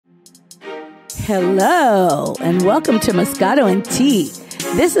Hello, and welcome to Moscato and Tea.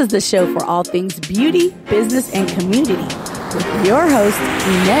 This is the show for all things beauty, business, and community with your hosts,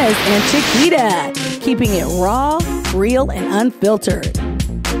 Inez and Chiquita, keeping it raw, real, and unfiltered.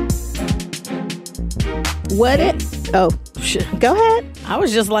 Go ahead. I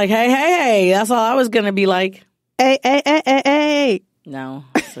was just like, hey. That's all I was going to be like. Hey. No,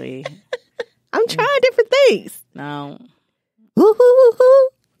 see. I'm trying different things. No. Woo-hoo-hoo-hoo.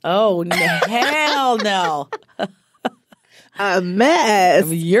 Oh, hell no. A mess.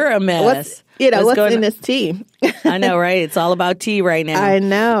 You're a mess. What's in this tea? I know, right? It's all about tea right now. I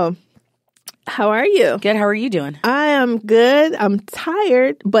know. How are you? Good. How are you doing? I am good. I'm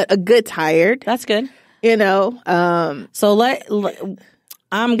tired, but a good tired. That's good. So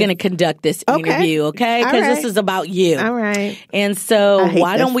I'm going to conduct this interview, okay? Because this is about you. All right. And so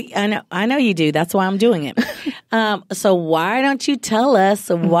why don't we, I know you do. That's why I'm doing it. So why don't you tell us,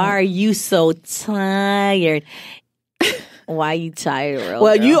 why are you so tired? Why are you tired,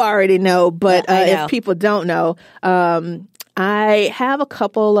 Well, girl? you already know, but know. if people don't know, I have a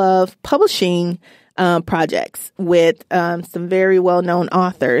couple of publishing projects with some very well-known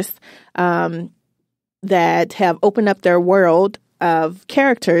authors that have opened up their world of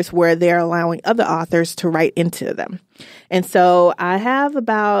characters where they're allowing other authors to write into them. And so I have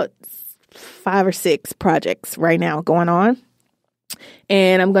about 5 or 6 projects right now going on.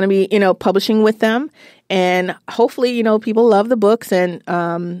 And I'm going to be, publishing with them. And hopefully, people love the books and,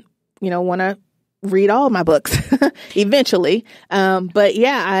 want to read all of my books eventually. But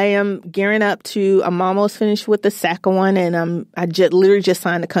yeah, I am gearing up I'm almost finished with the second one. And I literally just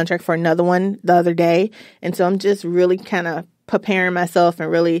signed a contract for another one the other day. And so I'm just really kind of preparing myself and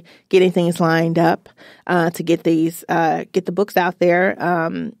really getting things lined up to get the books out there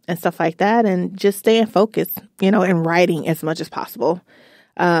and stuff like that, and just staying focused, and writing as much as possible.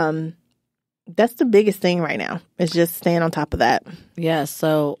 That's the biggest thing right now, is just staying on top of that. Yeah.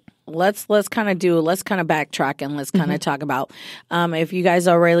 So let's kind of backtrack and let's kind of talk about if you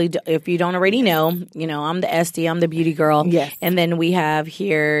don't already know, I'm the SD, I'm the beauty girl. Yes. And then we have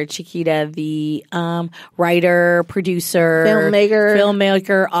here Chiquita, the writer, producer,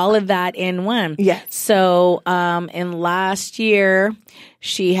 filmmaker, all of that in one. Yes. So in last year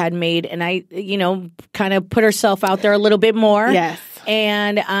she had made, and I kind of put herself out there a little bit more. Yes.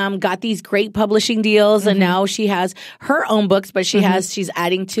 And got these great publishing deals, and now she has her own books, but she's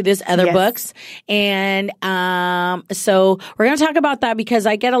adding to this other books. And so we're going to talk about that, because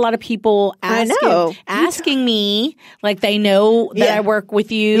I get a lot of people asking me, like, they know that I work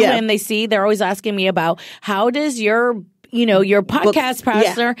with you, and they're always asking me about, how does your podcast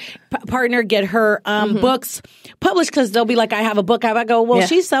partner get her books published? Because they'll be like, I have a book. I go, well,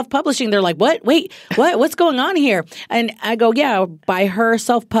 she's self-publishing. They're like, what? Wait, what? What's going on here? And I go, yeah, by her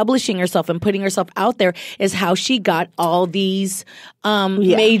self-publishing herself and putting herself out there is how she got all these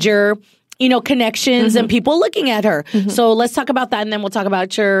major connections and people looking at her. So let's talk about that, and then we'll talk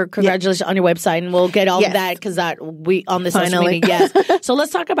about your congratulations on your website, and we'll get all of that, because we on the social media. Yes. So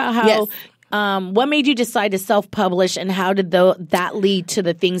let's talk about how. What made you decide to self-publish, and how did that lead to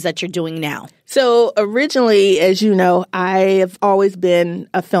the things that you're doing now? So originally, as you know, I have always been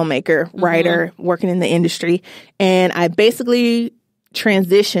a filmmaker, writer, working in the industry. And I basically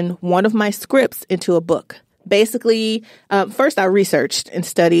transitioned one of my scripts into a book. Basically, first I researched and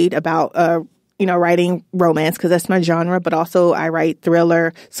studied about writing romance, because that's my genre, but also I write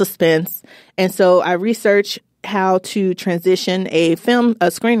thriller, suspense. And so I researched how to transition a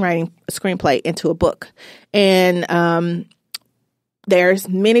screenplay into a book. And there's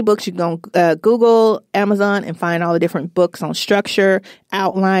many books. You can go Google, Amazon, and find all the different books on structure,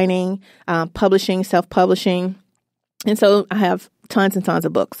 outlining, publishing, self-publishing. And so I have tons and tons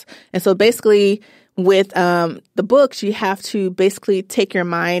of books. And so basically with the books, you have to basically take your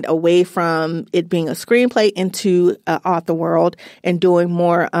mind away from it being a screenplay into author world, and doing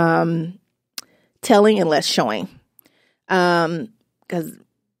more telling and less showing. Because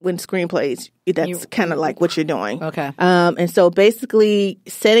when screenplays, that's kind of like what you're doing. Okay. And so basically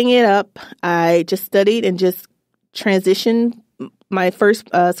setting it up, I just studied and just transitioned my first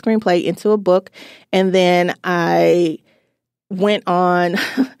screenplay into a book. And then I went on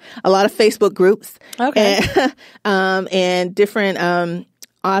a lot of Facebook groups. Okay. And different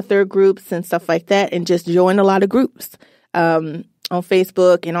author groups and stuff like that, and just joined a lot of groups. On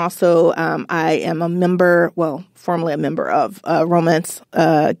Facebook, and also I am formerly a member of Romance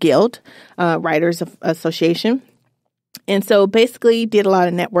Guild, Writers Association. And so basically did a lot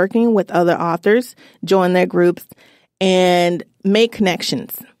of networking with other authors, joined their groups, and made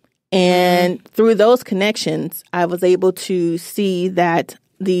connections. And through those connections, I was able to see that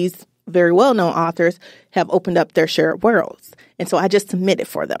these very well-known authors have opened up their shared worlds. And so I just submitted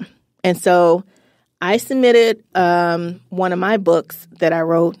for them. And so I submitted one of my books that I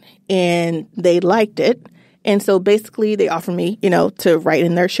wrote, and they liked it. And so basically they offered me, to write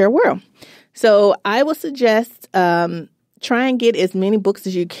in their shared world. So I would suggest try and get as many books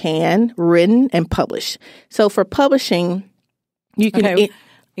as you can written and published. So for publishing, you can... Okay.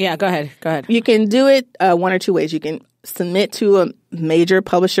 Yeah, go ahead. You can do it one or two ways. You can submit to a major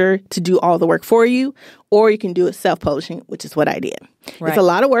publisher to do all the work for you, or you can do it self-publishing, which is what I did. Right. It's a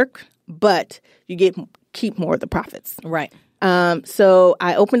lot of work, but you keep more of the profits. Right. So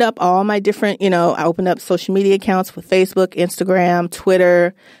I opened up all my different, I opened up social media accounts with Facebook, Instagram,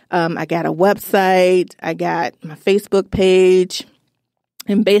 Twitter. I got a website. I got my Facebook page.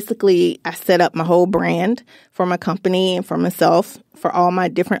 And basically, I set up my whole brand for my company and for myself for all my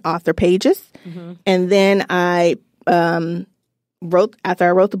different author pages. Mm-hmm. And then I after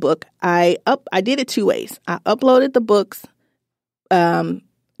I wrote the book, I did it two ways. I uploaded the books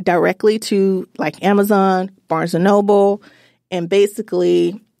directly to like Amazon, Barnes & Noble, and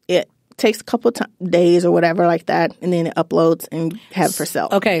basically it takes a couple of days or whatever like that, and then it uploads and have it for sale.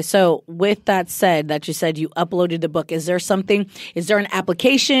 Okay, so with that said, that you said you uploaded the book, is there an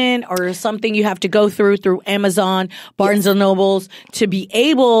application or something you have to go through Amazon, Barnes and Nobles to be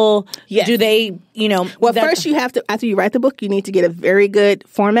able, do they, Well, first you have to, after you write the book, you need to get a very good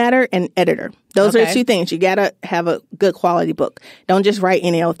formatter and editor. Those are the two things. You got to have a good quality book. Don't just write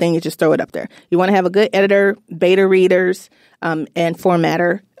any old thing and just throw it up there. You want to have a good editor, beta readers, and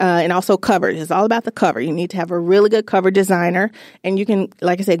formatter, and also covers. It's all about the cover. You need to have a really good cover designer. And you can,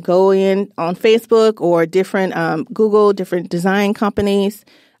 like I said, go in on Facebook or different Google, different design companies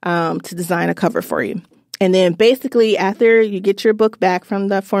to design a cover for you. And then basically after you get your book back from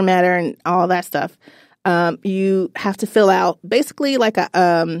the formatter and all that stuff, you have to fill out basically like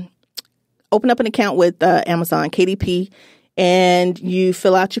open up an account with Amazon, KDP, and you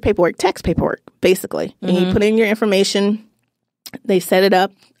fill out your paperwork, tax paperwork, basically. Mm-hmm. And you put in your information. They set it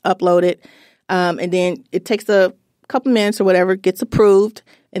up, upload it, and then it takes a couple minutes or whatever, gets approved,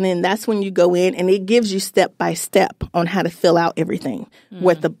 and then that's when you go in, and it gives you step-by-step on how to fill out everything,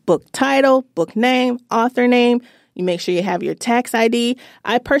 with the book title, book name, author name. You make sure you have your tax ID.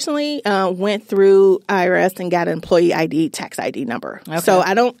 I personally went through IRS and got an employee ID, tax ID number. Okay. So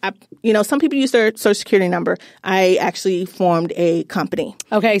some people use their Social Security number. I actually formed a company.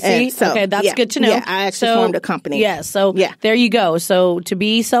 Okay, that's good to know. Yeah, I actually formed a company. Yeah, there you go. So to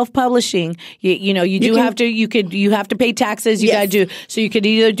be self-publishing, you have to pay taxes. You got to do, so you could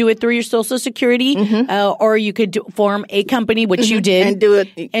either do it through your Social Security, or you could form a company, which you did, and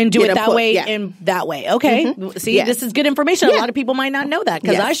do it that way and that way. Okay, see. This is good information. A lot of people might not know that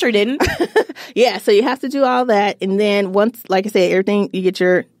because I sure didn't. Yeah, so you have to do all that. And then once, like I said, everything, you get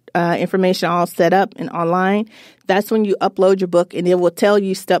your information all set up and online, that's when you upload your book, and it will tell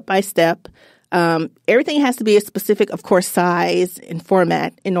you step by step. Everything has to be a specific, of course, size and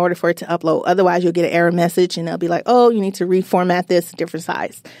format in order for it to upload. Otherwise, you'll get an error message, and they'll be like, oh, you need to reformat this different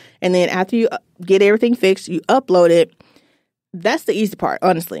size. And then after you get everything fixed, you upload it. That's the easy part,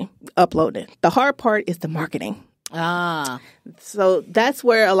 honestly, upload it. The hard part is the marketing. So that's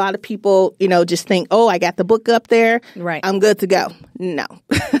where a lot of people, just think, oh, I got the book up there. Right. I'm good to go. No.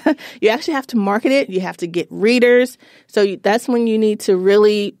 You actually have to market it. You have to get readers. So that's when you need to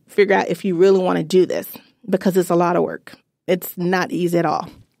really figure out if you really want to do this, because it's a lot of work. It's not easy at all.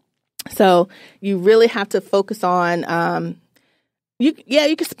 So you really have to focus on, you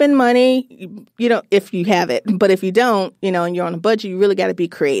can spend money, if you have it. But if you don't, and you're on a budget, you really got to be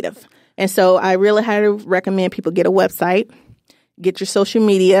creative. And so I really highly recommend people get a website, get your social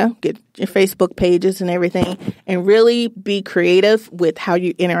media, get your Facebook pages and everything, and really be creative with how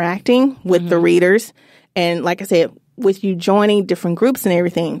you're interacting with the readers. And like I said, with you joining different groups and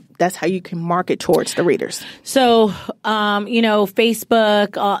everything, that's how you can market towards the readers. So, Facebook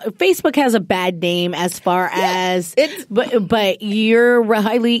has a bad name as far as, but you're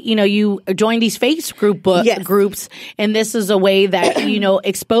highly, you join these Facebook groups, and this is a way that,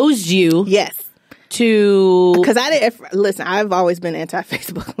 exposed you. Yes. Because I've always been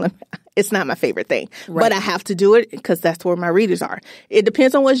anti-Facebook. It's not my favorite thing, but I have to do it because that's where my readers are. It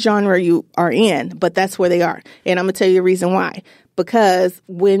depends on what genre you are in, but that's where they are. And I'm going to tell you the reason why. Because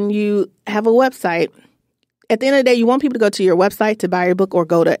when you have a website, at the end of the day, you want people to go to your website to buy your book or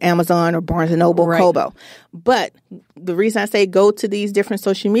go to Amazon or Barnes & Noble, Kobo. But the reason I say go to these different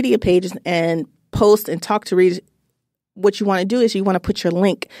social media pages and post and talk to readers, what you want to do is you want to put your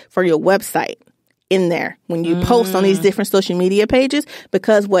link for your website in there when you post on these different social media pages,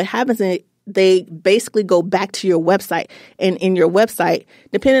 because what happens they basically go back to your website. And in your website,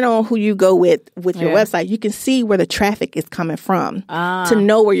 depending on who you go with your website, you can see where the traffic is coming from to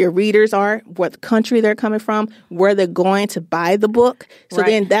know where your readers are, what country they're coming from, where they're going to buy the book. So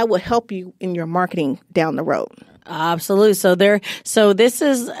then that will help you in your marketing down the road. Absolutely. So this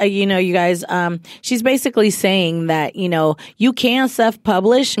is, you guys, she's basically saying that, you can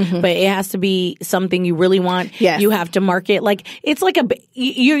self-publish, but it has to be something you really want. Yes. You have to market. Like, it's like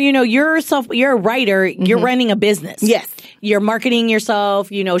you're a writer, you're running a business. Yes. You're marketing yourself.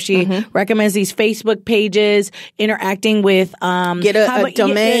 She recommends these Facebook pages, interacting with, get a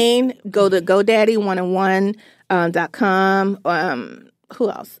domain, go to GoDaddy101.com. Who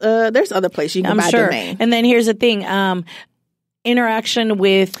else? There's other places you can buy a domain. And then here's the thing. Interaction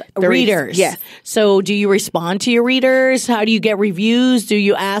with readers. Yes. So do you respond to your readers? How do you get reviews? Do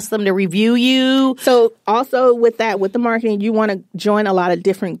you ask them to review you? So also with the marketing, you want to join a lot of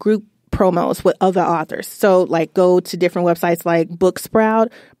different group promos with other authors. So like go to different websites like Booksprout,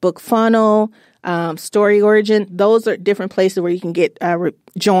 BookFunnel, Story Origin. Those are different places where you can get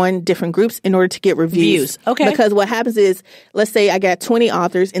join different groups in order to get reviews. Okay. Because what happens is, let's say I got 20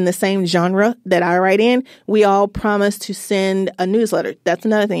 authors in the same genre that I write in. We all promise to send a newsletter. That's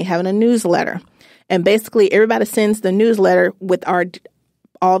another thing, having a newsletter. And basically everybody sends the newsletter with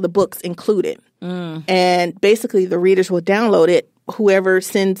all the books included. And basically the readers will download it. Whoever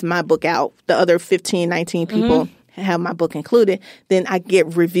sends my book out, the other 15, 19 people have my book included, then I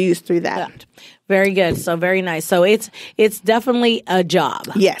get reviews through that. Very good. So very nice. So it's definitely a job.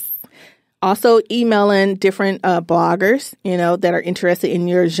 Yes. Also emailing different bloggers, that are interested in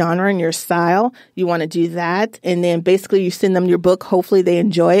your genre and your style. You want to do that. And then basically you send them your book. Hopefully they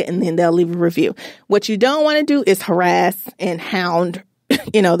enjoy it and then they'll leave a review. What you don't want to do is harass and hound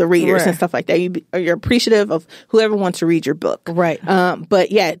the readers and stuff like that. You're appreciative of whoever wants to read your book. Right.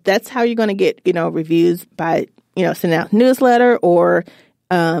 But yeah, that's how you're going to get, reviews by, sending out newsletter or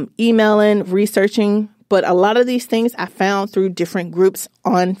emailing, researching. But a lot of these things I found through different groups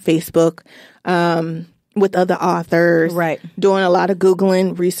on Facebook with other authors. Right. Doing a lot of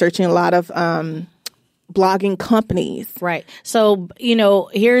Googling, researching a lot of blogging companies. Right. So,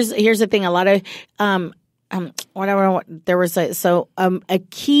 here's the thing. A lot of a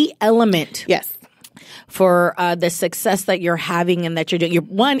key element. Yes. For the success that you're having and that you're doing.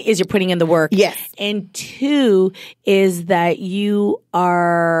 One is you're putting in the work. Yes. And two is that you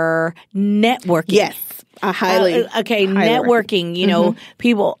are networking. Yes. I highly networking,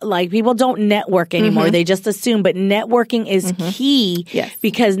 people don't network anymore. They just assume, but networking is key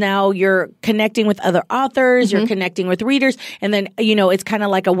because now you're connecting with other authors, you're connecting with readers, and then, it's kind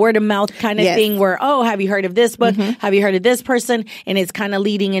of like a word of mouth kind of thing where, oh, have you heard of this book? Have you heard of this person? And it's kind of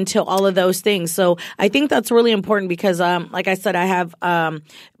leading into all of those things. So I think that's really important because, like I said, I have,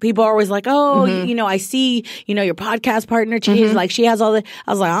 people are always like, oh, I see, your podcast partner, she's like, she has all the,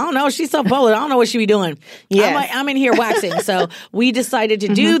 I was like, I don't know, she's so bold. I don't know what she be doing. Yes. I'm in here waxing. So we decided to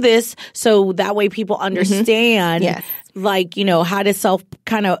do this so that way people understand how to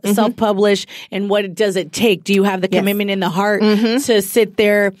self-publish and what does it take? Do you have the commitment in the heart to sit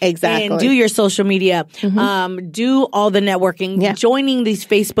there and do your social media, do all the networking, joining these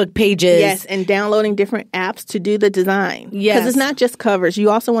Facebook pages. Yes, and downloading different apps to do the design. Yes. Because it's not just covers. You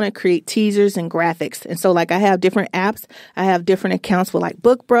also want to create teasers and graphics. And so like I have different apps. I have different accounts with like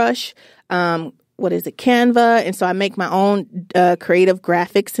BookBrush, Canva. And so I make my own creative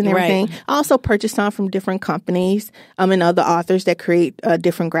graphics and everything. Right. I also purchase some from different companies and other authors that create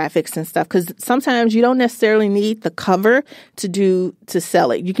different graphics and stuff. Because sometimes you don't necessarily need the cover to sell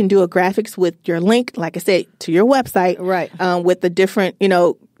it. You can do a graphics with your link, like I said, to your website. Right. With the different,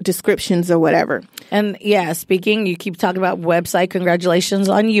 descriptions or whatever. And speaking, you keep talking about website. Congratulations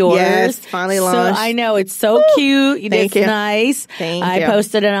on yours. Yes, finally launched. So I know it's so cute. Thank you. Nice. Thank I you.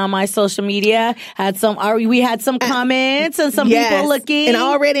 posted it on my social media. We had some comments and some people looking. And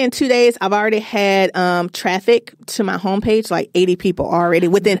already in 2 days, I've already had traffic to my homepage, like 80 people already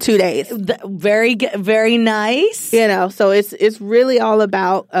within 2 days. Very good, very nice. So it's really all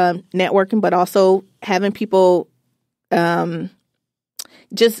about networking, but also having people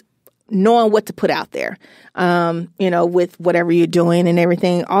just knowing what to put out there, with whatever you're doing and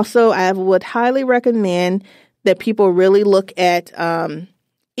everything. Also, I would highly recommend that people really look at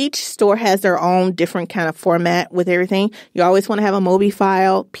each store has their own different kind of format with everything. You always want to have a MOBI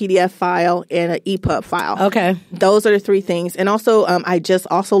file, PDF file, and an EPUB file. Okay. Those are the three things. And also, I just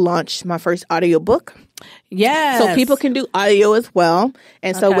also launched my first audiobook. Yes. So people can do audio as well.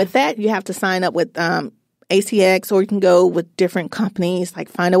 And so with that, you have to sign up with ACX, or you can go with different companies like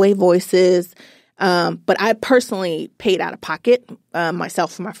Findaway Voices, But I personally paid out of pocket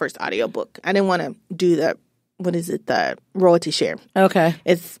myself for my first audiobook. I didn't want to do the royalty share. Okay.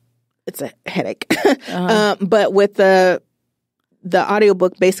 It's a headache. But with the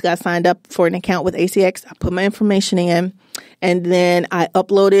audiobook, basically I signed up for an account with ACX. I put my information in, and then I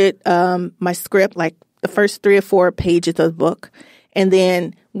uploaded my script, like the first 3 or 4 pages of the book. And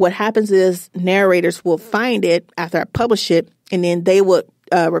then what happens is narrators will find it after I publish it, and then they would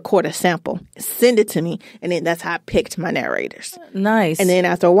record a sample, send it to me, and then that's how I picked my narrators. Nice. And then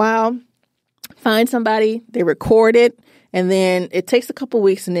after a while, find somebody, they record it, and then it takes a couple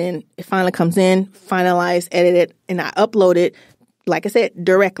weeks, and then it finally comes in, finalized, edited, and I upload it, like I said,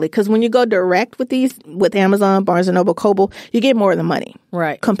 directly. Because when you go direct with Amazon, Barnes & Noble, Kobo, you get more of the money.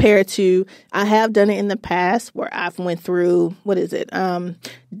 Right. Compared to, I have done it in the past where I've went through,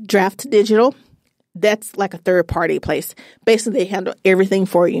 Draft Digital. That's like a third-party place. Basically, they handle everything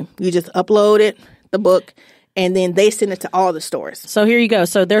for you. You just upload it, the book, and then they send it to all the stores. So here you go.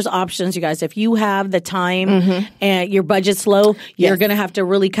 So there's options, you guys. If you have the time and your budget's low, you're going to have to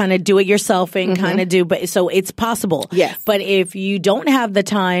really kind of do it yourself and kind of do. But so it's possible. Yes. But if you don't have the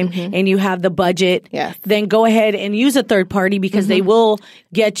time and you have the budget, then go ahead and use a third party because they will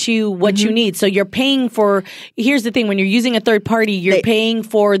get you what you need. So you're paying for. Here's the thing: when you're using a third party, you're paying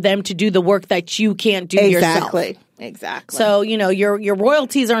for them to do the work that you can't do yourself. Exactly. So, your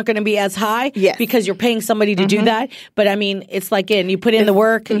royalties aren't going to be as high because you're paying somebody to do that. But I mean, it's like you put in the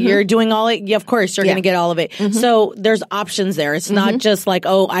work, you're doing all it. Yeah, of course, you're going to get all of it. So there's options there. It's not just like,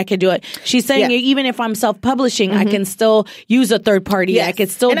 oh, I could do it. She's saying even if I'm self-publishing, I can still use a third party. I could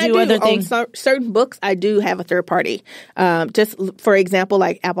still do other things. On certain books, I do have a third party. Just for example,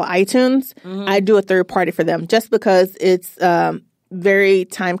 like Apple iTunes, I do a third party for them just because it's very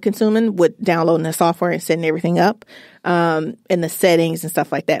time consuming with downloading the software and setting everything up, and the settings and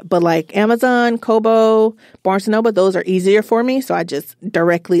stuff like that. But like Amazon, Kobo, Barnes & Noble, those are easier for me. So I just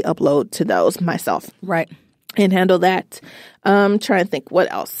directly upload to those myself. Right. And handle that. Trying to think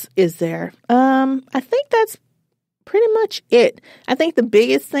what else is there. I think that's pretty much it. I think the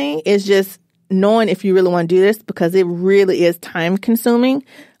biggest thing is just knowing if you really want to do this because it really is time consuming.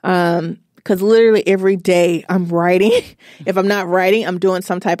 Because literally every day I'm writing. If I'm not writing, I'm doing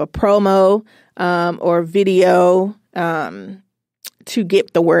some type of promo or video to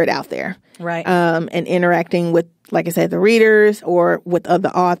get the word out there. Right. And interacting with, like I said, the readers or with other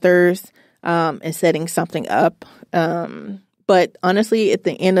authors and setting something up. But honestly, at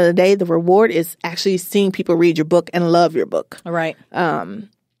the end of the day, the reward is actually seeing people read your book and love your book. Right. At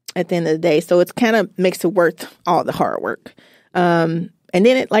the end of the day. So it's kind of makes it worth all the hard work. And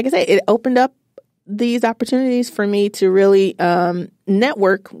then, like I said, it opened up these opportunities for me to really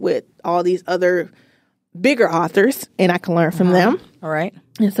network with all these other bigger authors, and I can learn from them. All right.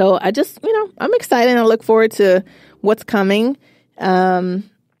 And so I just, I'm excited and I look forward to what's coming. And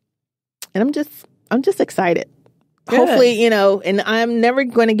I'm just excited. Good. Hopefully, and I'm never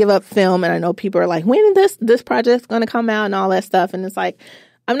going to give up film. And I know people are like, when is this project's going to come out and all that stuff. And it's like,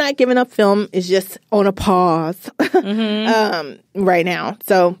 I'm not giving up film. It's just on a pause right now.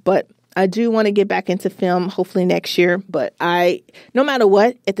 So, but I do want to get back into film hopefully next year. But no matter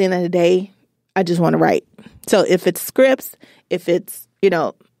what, at the end of the day, I just want to write. So if it's scripts, if it's,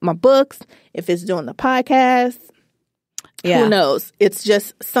 my books, if it's doing the podcast, who knows? It's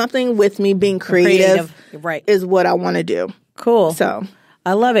just something with me being creative right, is what I want to do. Cool. So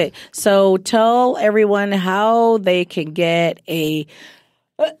I love it. So tell everyone how they can get a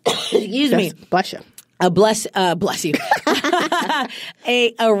excuse me. Bless you. Bless you.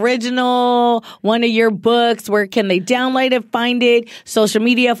 A original one of your books. Where can they download it, find it? Social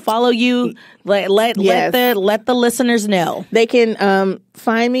media, follow you. Let the listeners know. They can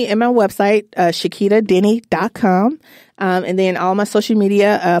find me at my website, ShakitaDenny.com. And then all my social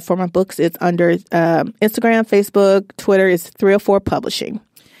media for my books, it's under Instagram, Facebook, Twitter is 304 Publishing.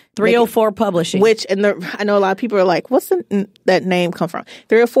 304 Publishing. Which, I know a lot of people are like, what's that name come from?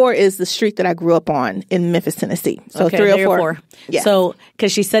 304 is the street that I grew up on in Memphis, Tennessee. So okay, 304. Yeah. So,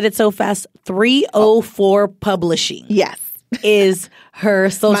 because she said it so fast, 304 Publishing. Yes. Is her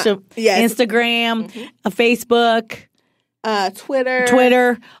social Instagram, Facebook,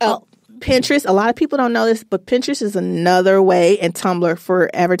 Twitter. Pinterest. A lot of people don't know this, but Pinterest is another way, and Tumblr for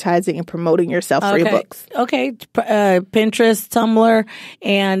advertising and promoting yourself for your books. Okay. Pinterest, Tumblr,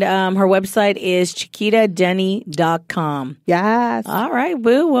 and her website is ChakitaDenny.com. Yes. All right,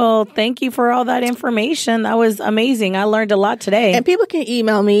 Boo. Well, thank you for all that information. That was amazing. I learned a lot today. And people can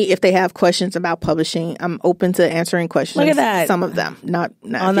email me if they have questions about publishing. I'm open to answering questions. Look at that. Some of them. Not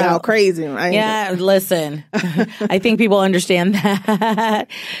y'all crazy. Listen. I think people understand that.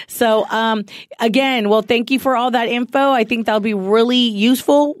 So, again, thank you for all that info. I think that'll be really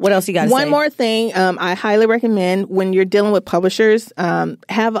useful. What else you got to say? One more thing. I highly recommend when you're dealing with publishers,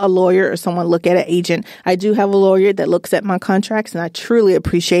 have a lawyer or someone look at an agent. I do have a lawyer that looks at my contracts, and I truly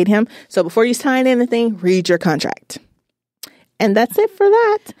appreciate him. So before you sign anything, read your contract. And that's it for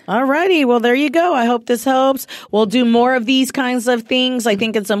that. All righty. Well, there you go. I hope this helps. We'll do more of these kinds of things. I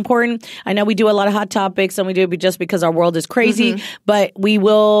think it's important. I know we do a lot of hot topics, and we do it just because our world is crazy. But we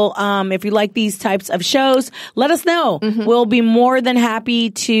will, if you like these types of shows, let us know. We'll be more than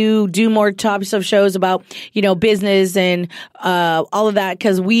happy to do more types of shows about, business and all of that,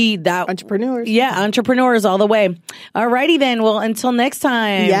 because entrepreneurs. Yeah, entrepreneurs all the way. All righty then. Well, until next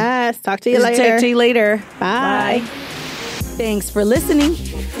time. Yes. Talk to you later. Talk to you later. Bye. Thanks for listening.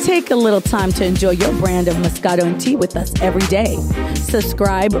 Take a little time to enjoy your brand of Moscato and Tea with us every day.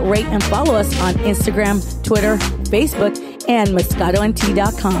 Subscribe, rate, and follow us on Instagram, Twitter, Facebook, and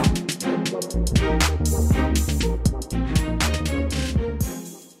MoscatoandTea.com.